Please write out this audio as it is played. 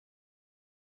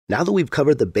Now that we've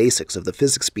covered the basics of the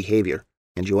physics behavior,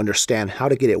 and you understand how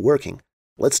to get it working,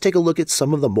 let's take a look at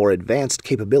some of the more advanced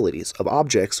capabilities of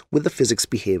objects with the physics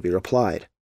behavior applied.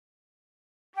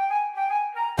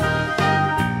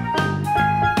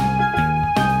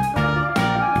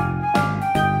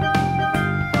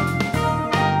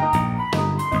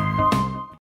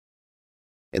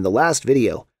 In the last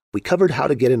video, we covered how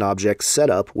to get an object set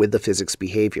up with the physics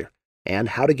behavior, and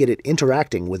how to get it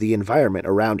interacting with the environment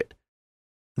around it.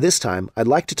 This time, I'd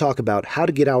like to talk about how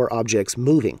to get our objects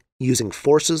moving using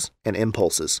forces and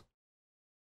impulses.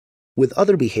 With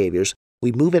other behaviors,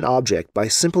 we move an object by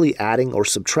simply adding or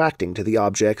subtracting to the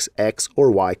object's x or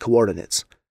y coordinates.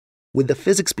 With the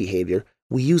physics behavior,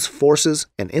 we use forces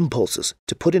and impulses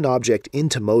to put an object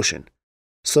into motion.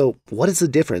 So, what is the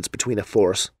difference between a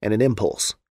force and an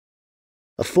impulse?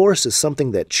 A force is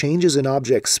something that changes an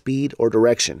object's speed or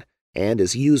direction and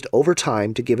is used over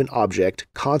time to give an object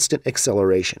constant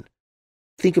acceleration.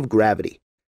 Think of gravity.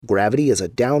 Gravity is a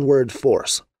downward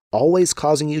force, always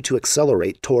causing you to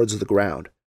accelerate towards the ground.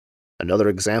 Another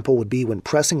example would be when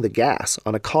pressing the gas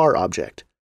on a car object.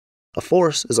 A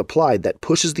force is applied that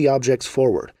pushes the object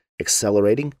forward,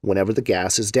 accelerating whenever the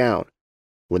gas is down.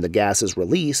 When the gas is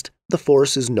released, the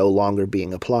force is no longer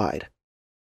being applied.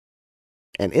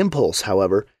 An impulse,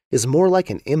 however, is more like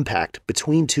an impact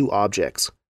between two objects.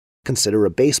 Consider a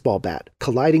baseball bat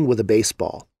colliding with a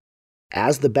baseball.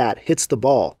 As the bat hits the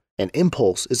ball, an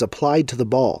impulse is applied to the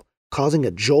ball, causing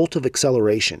a jolt of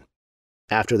acceleration.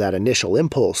 After that initial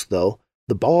impulse, though,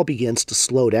 the ball begins to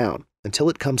slow down until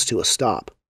it comes to a stop.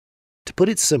 To put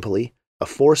it simply, a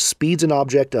force speeds an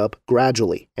object up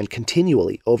gradually and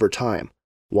continually over time,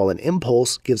 while an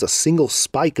impulse gives a single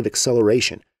spike of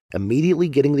acceleration, immediately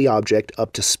getting the object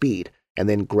up to speed and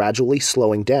then gradually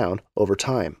slowing down over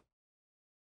time.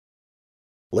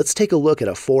 Let's take a look at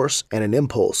a force and an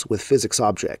impulse with physics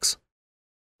objects.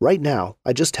 Right now,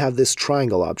 I just have this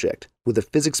triangle object with the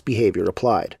physics behavior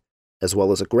applied, as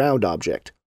well as a ground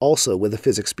object, also with a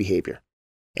physics behavior,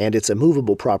 and its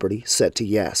immovable property set to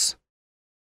yes.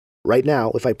 Right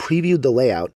now, if I previewed the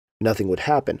layout, nothing would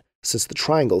happen since the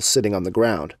triangle's sitting on the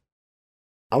ground.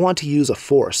 I want to use a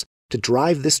force to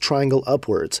drive this triangle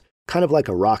upwards, kind of like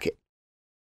a rocket.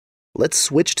 Let's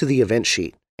switch to the event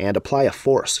sheet and apply a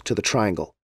force to the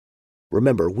triangle.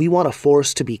 Remember, we want a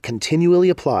force to be continually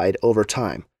applied over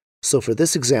time, so for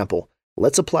this example,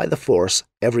 let's apply the force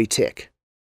every tick.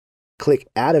 Click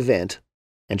Add Event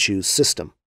and choose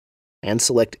System, and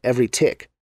select Every Tick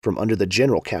from under the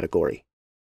General category.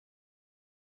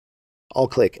 I'll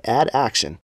click Add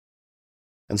Action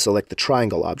and select the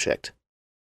triangle object.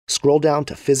 Scroll down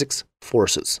to Physics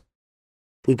Forces.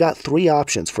 We've got three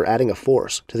options for adding a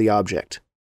force to the object: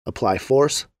 apply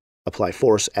force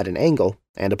at an angle,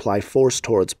 and apply force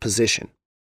towards position.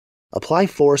 Apply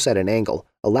force at an angle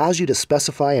allows you to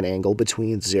specify an angle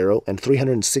between 0 and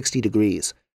 360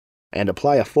 degrees, and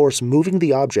apply a force moving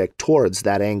the object towards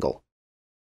that angle.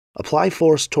 Apply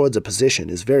force towards a position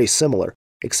is very similar,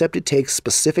 except it takes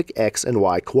specific x and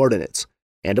y coordinates,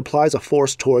 and applies a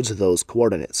force towards those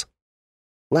coordinates.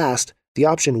 Last, the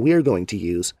option we're going to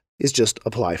use is just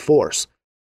apply force.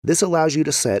 This allows you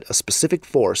to set a specific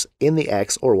force in the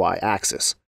x or y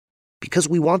axis. Because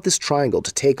we want this triangle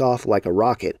to take off like a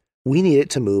rocket, we need it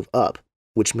to move up,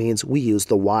 which means we use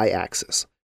the y-axis.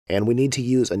 And we need to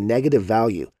use a negative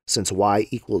value since y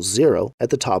equals 0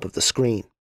 at the top of the screen.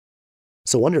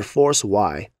 So under force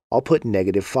y, I'll put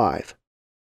 -5.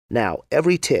 Now,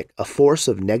 every tick, a force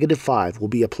of -5 will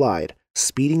be applied,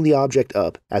 speeding the object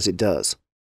up as it does.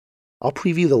 I'll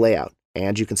preview the layout,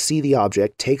 and you can see the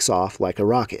object takes off like a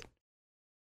rocket.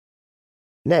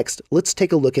 Next, let's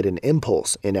take a look at an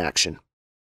impulse in action.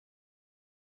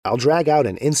 I'll drag out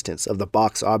an instance of the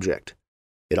box object.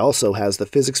 It also has the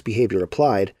physics behavior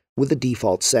applied with the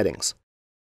default settings.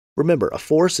 Remember, a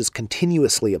force is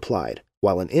continuously applied,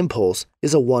 while an impulse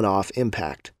is a one-off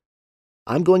impact.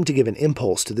 I'm going to give an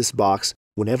impulse to this box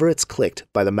whenever it's clicked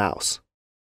by the mouse.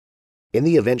 In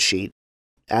the event sheet,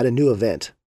 add a new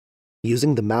event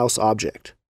using the mouse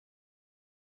object.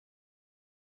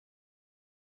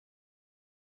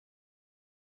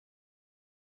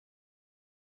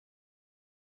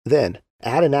 Then,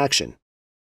 add an action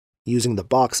using the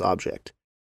box object,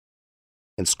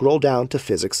 and scroll down to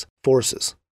Physics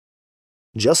Forces.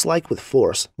 Just like with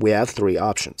force, we have three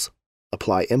options: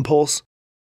 apply impulse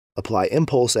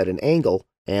at an angle,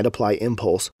 and apply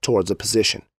impulse towards a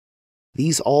position.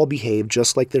 These all behave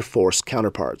just like their force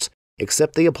counterparts,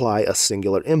 except they apply a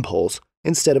singular impulse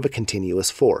instead of a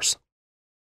continuous force.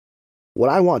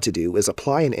 What I want to do is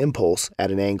apply an impulse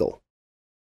at an angle.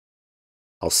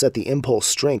 I'll set the impulse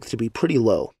strength to be pretty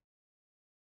low.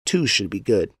 2 should be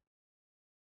good.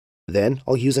 Then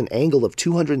I'll use an angle of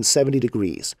 270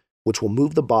 degrees, which will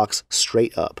move the box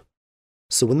straight up.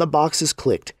 So when the box is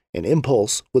clicked, an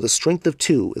impulse with a strength of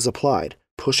 2 is applied,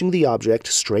 pushing the object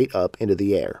straight up into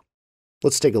the air.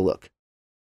 Let's take a look.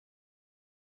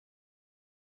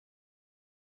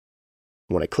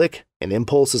 When I click, an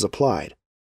impulse is applied.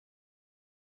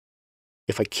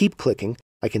 If I keep clicking,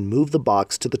 I can move the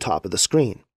box to the top of the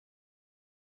screen.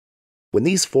 When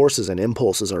these forces and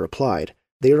impulses are applied,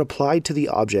 they are applied to the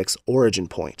object's origin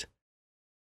point.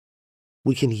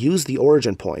 We can use the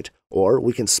origin point, or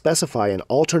we can specify an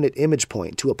alternate image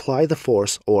point to apply the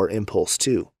force or impulse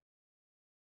to.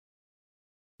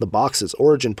 The box's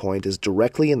origin point is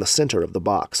directly in the center of the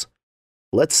box.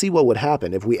 Let's see what would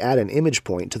happen if we add an image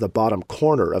point to the bottom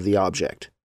corner of the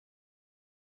object.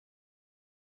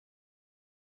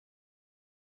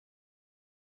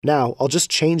 Now, I'll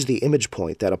just change the image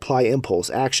point that Apply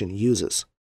Impulse action uses.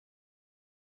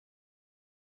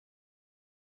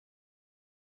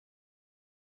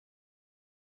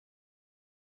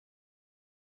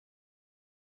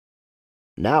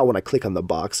 Now, when I click on the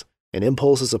box, an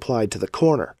impulse is applied to the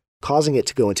corner, causing it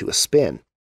to go into a spin.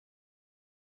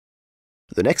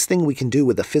 The next thing we can do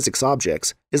with the physics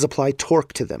objects is apply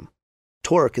torque to them.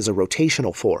 Torque is a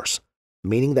rotational force,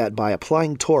 meaning that by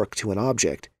applying torque to an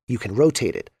object, you can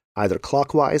rotate it, either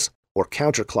clockwise or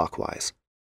counterclockwise.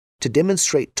 To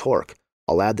demonstrate torque,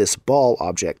 I'll add this ball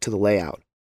object to the layout.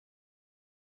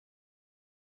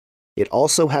 It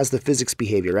also has the physics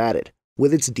behavior added,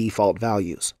 with its default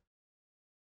values.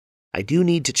 I do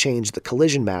need to change the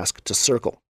collision mask to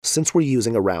circle, since we're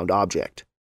using a round object.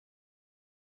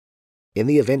 In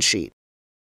the event sheet,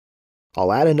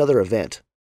 I'll add another event,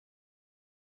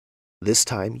 this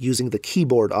time using the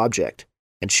keyboard object,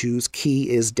 and choose Key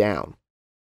is Down.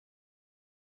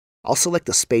 I'll select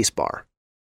the spacebar.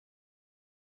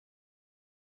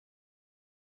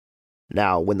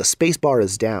 Now, when the spacebar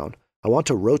is down, I want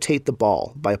to rotate the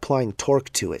ball by applying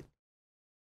torque to it.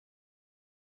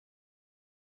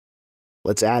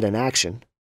 Let's add an action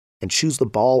and choose the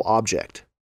ball object,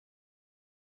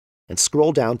 and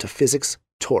scroll down to Physics,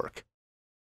 Torque.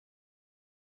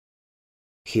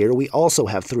 Here we also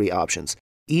have 3 options,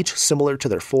 each similar to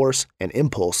their force and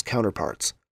impulse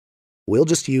counterparts. We'll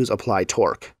just use Apply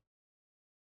Torque.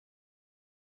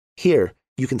 Here,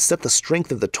 you can set the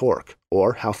strength of the torque,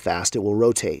 or how fast it will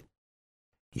rotate.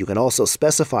 You can also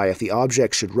specify if the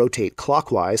object should rotate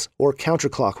clockwise or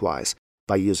counterclockwise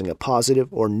by using a positive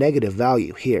or negative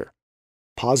value here.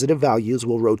 Positive values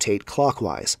will rotate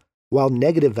clockwise, while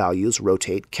negative values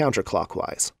rotate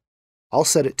counterclockwise. I'll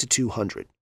set it to 200.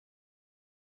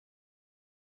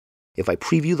 If I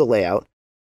preview the layout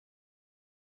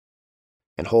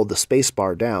and hold the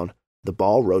spacebar down, the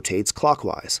ball rotates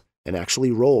clockwise and actually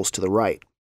rolls to the right.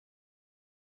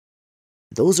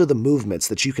 Those are the movements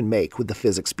that you can make with the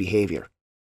physics behavior.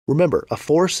 Remember, a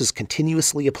force is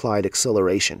continuously applied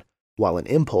acceleration, while an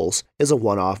impulse is a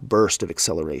one-off burst of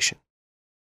acceleration.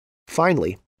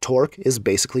 Finally, torque is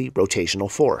basically rotational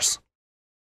force.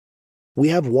 We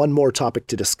have one more topic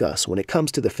to discuss when it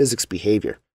comes to the physics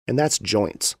behavior, and that's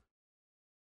joints.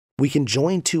 We can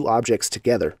join 2 objects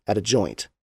together at a joint.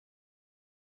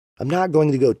 I'm not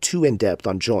going to go too in-depth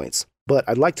on joints, but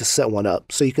I'd like to set one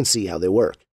up so you can see how they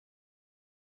work.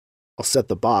 I'll set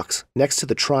the box next to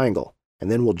the triangle, and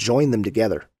then we'll join them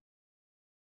together.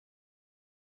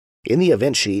 In the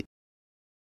event sheet,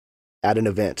 add an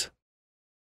event.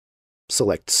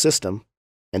 Select System,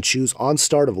 and choose On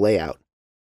Start of Layout.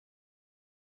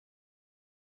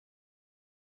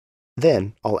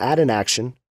 Then I'll add an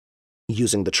action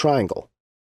using the triangle,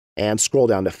 and scroll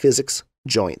down to Physics,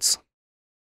 Joints.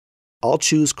 I'll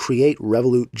choose Create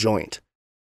Revolute Joint.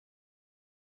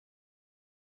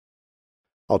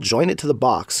 I'll join it to the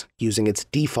box using its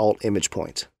default image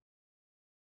point.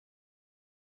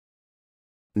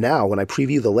 Now, when I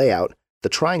preview the layout, the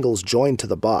triangle is joined to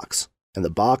the box, and the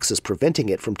box is preventing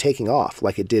it from taking off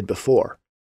like it did before.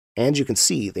 And you can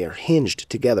see they are hinged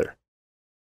together.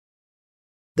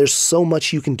 There's so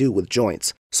much you can do with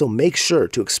joints, so make sure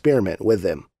to experiment with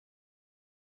them.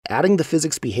 Adding the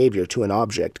physics behavior to an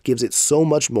object gives it so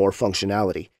much more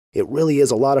functionality. It really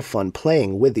is a lot of fun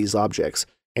playing with these objects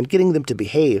and getting them to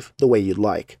behave the way you'd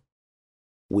like.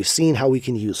 We've seen how we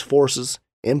can use forces,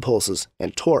 impulses,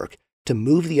 and torque to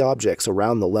move the objects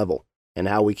around the level, and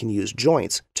how we can use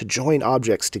joints to join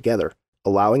objects together,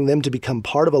 allowing them to become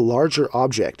part of a larger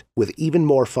object with even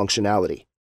more functionality.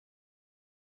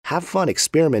 Have fun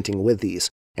experimenting with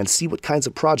these and see what kinds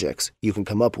of projects you can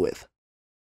come up with.